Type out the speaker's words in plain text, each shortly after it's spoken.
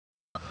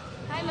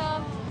Hi,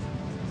 love.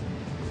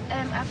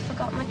 I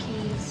forgot my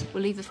keys.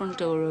 We'll leave the front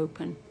door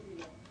open.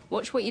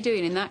 Watch what you're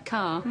doing in that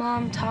car.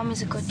 Mom, Tom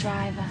is a good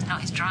driver. It's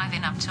not his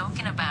driving I'm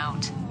talking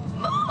about.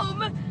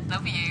 Mom!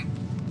 Love you.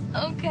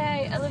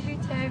 Okay, I love you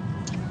too.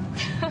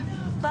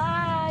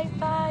 Bye,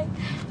 bye.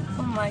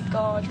 Oh, my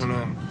God. Do you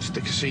want to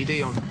stick a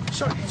CD on?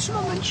 Sorry, did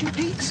someone mention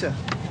pizza?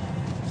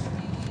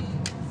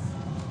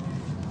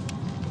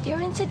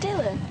 You're into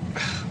Dylan?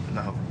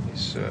 No,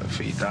 it's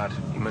for your dad.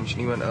 You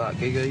mentioned he went to that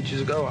gig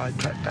ages ago. I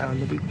tracked down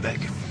the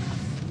bootleg.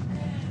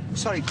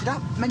 Sorry, did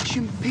that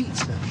mention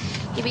pizza?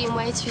 You're being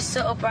way too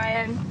subtle,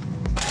 Brian.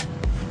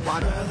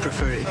 Well, I'd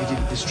prefer it if you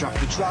didn't distract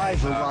the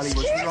driver while he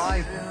was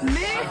driving.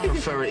 Me? I'd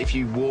prefer it if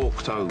you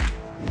walked home.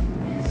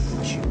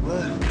 Wish you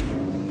were.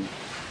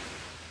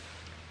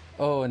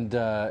 Oh, and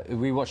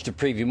we watched a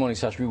preview. Morning,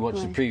 Sacha. We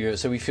watched a preview,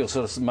 so we feel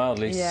sort of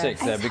mildly sick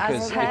there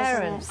because as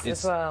parents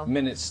it's as well.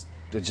 minutes,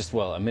 just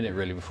a minute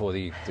really before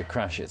the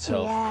crash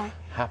itself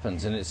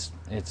happens, and it's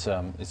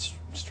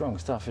strong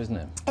stuff, isn't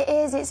it? It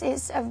is.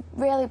 It's a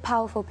really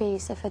powerful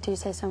piece, if I do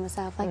say so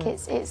myself. Like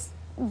it's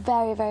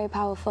very, very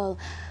powerful,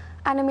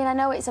 and I mean I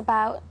know it's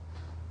about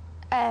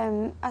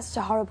such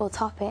a horrible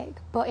topic,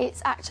 but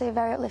it's actually a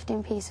very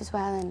uplifting piece as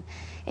well, and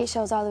it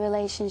shows all the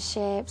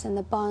relationships and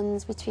the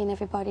bonds between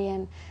everybody,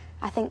 and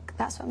I think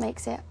that's what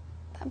makes it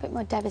a bit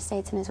more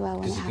devastating as well.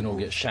 Because you can all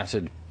get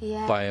shattered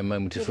by a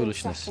moment of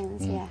foolishness.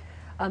 Seconds,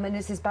 And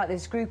this is about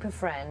this group of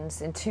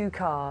friends in two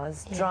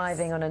cars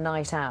driving on a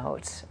night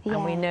out,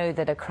 and we know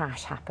that a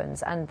crash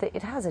happens, and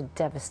it has a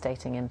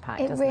devastating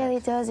impact. It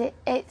really does.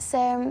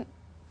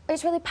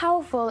 It's really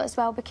powerful as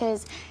well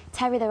because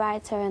Terry, the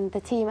writer, and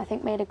the team, I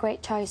think, made a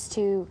great choice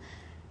to.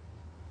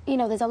 You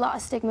know, there's a lot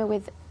of stigma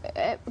with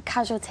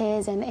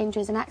casualties and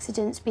injuries and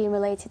accidents being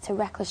related to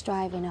reckless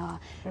driving or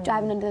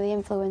driving under the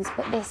influence,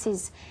 but this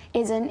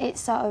isn't.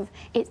 It's sort of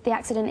the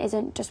accident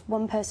isn't just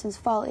one person's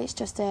fault. It's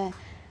just a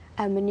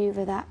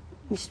manoeuvre that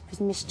was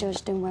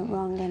misjudged and went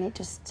wrong, and it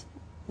just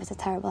was a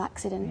terrible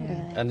accident,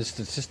 really. And the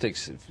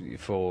statistics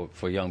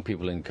for young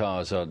people in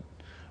cars are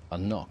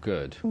not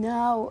good.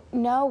 No,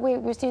 we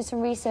were doing some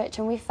research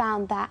and we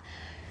found that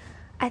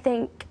I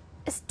think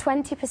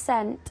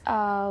 20%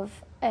 of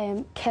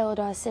killed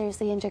or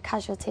seriously injured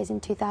casualties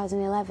in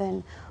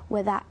 2011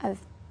 were that of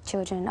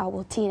children,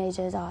 or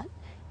teenagers or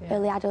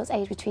early adults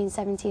aged between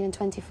 17 and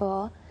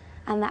 24,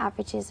 and the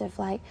averages of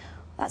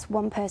that's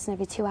one person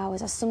every 2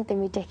 hours or something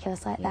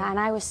ridiculous like that. And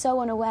I was so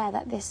unaware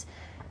that this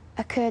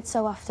occurred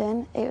so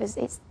often.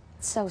 It's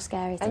so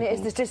scary to And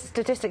think. it's the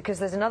statistic, because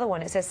there's another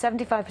one. It says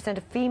 75%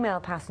 of female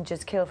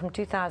passengers killed from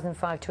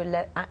 2005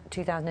 to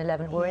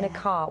 2011 were in a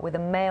car with a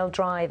male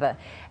driver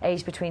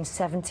aged between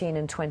 17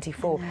 and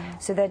 24.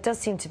 So there does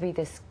seem to be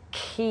this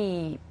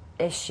key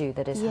issue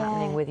that is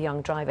happening with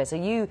young drivers. So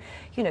you're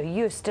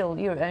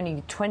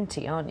only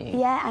 20, aren't you?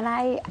 Yeah,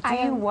 and Do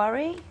you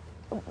worry?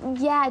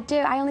 Yeah, I do.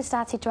 I only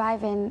started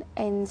driving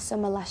in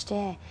summer last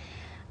year,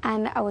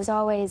 and I was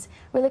always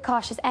really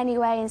cautious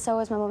anyway, and so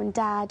was my mum and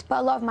dad. But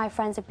a lot of my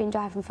friends have been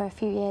driving for a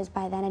few years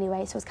by then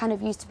anyway, so I was kind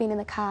of used to being in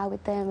the car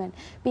with them and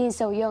being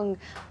so young.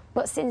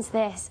 But since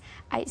this,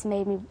 it's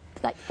made me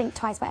think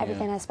twice about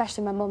everything,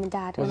 especially my mum and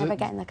dad will never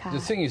get in the car. The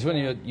thing is, when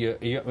you're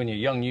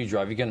young, you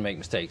drive, you're going to make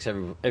mistakes.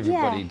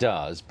 Everybody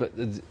does, but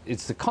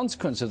it's the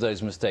consequence of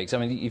those mistakes. I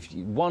mean, if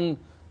one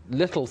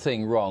little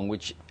thing wrong,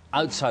 which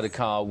outside a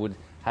car would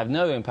have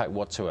no impact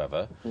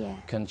whatsoever,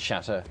 can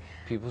shatter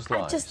people's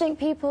lives. I just think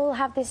people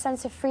have this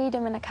sense of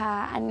freedom in a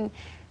car, and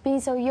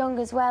being so young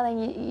as well,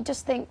 and you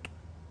just think,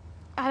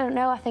 I don't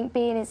know, I think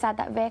being inside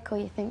that vehicle,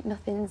 you think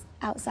nothing's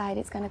outside,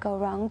 it's going to go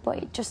wrong, but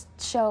it just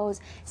shows,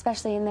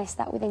 especially in this,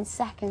 that within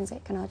seconds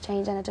it can all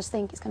change, and I just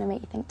think it's going to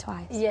make you think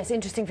twice. Yes,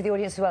 interesting for the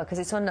audience as well, because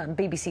it's on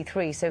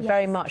BBC3, so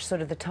very much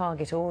sort of the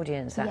target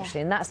audience,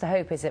 actually, and that's the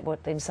hope, is that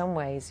in some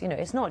ways,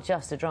 it's not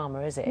just a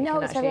drama, is it? No,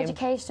 it's very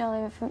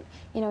educational,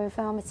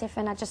 informative,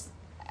 and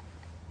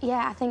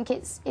I think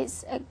it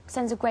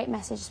sends a great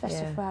message,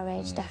 especially for our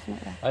age,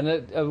 definitely.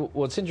 And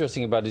what's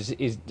interesting about it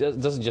is it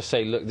doesn't just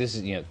say, look, this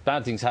is,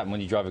 bad things happen when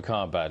you drive a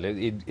car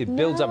badly. It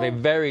builds up a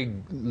very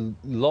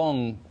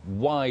long,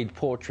 wide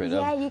portrait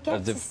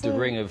of the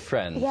ring of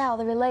friends. Yeah, all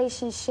the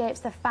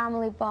relationships, the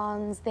family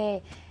bonds,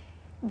 the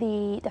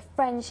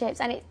friendships,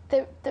 and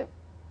the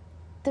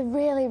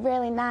really,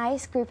 really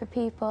nice group of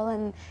people,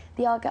 and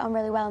they all get on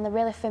really well, and they're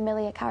really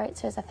familiar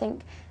characters. I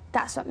think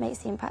that's what makes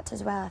the impact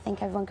as well. I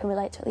think everyone can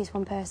relate to at least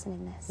one person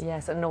in this.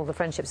 Yes, and all the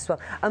friendships as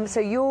well.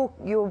 So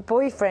your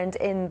boyfriend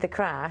in the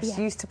crash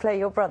used to play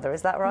your brother,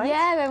 is that right?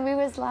 Yeah, when we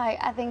was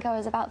I think I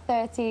was about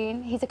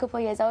 13. He's a couple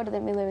of years older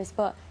than me, Lewis,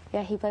 but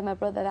yeah, he played my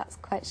brother. That's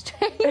quite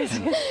strange.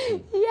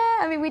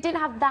 I mean, we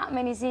didn't have that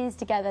many scenes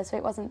together, so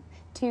it wasn't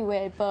too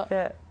weird,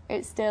 but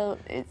it's still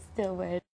weird.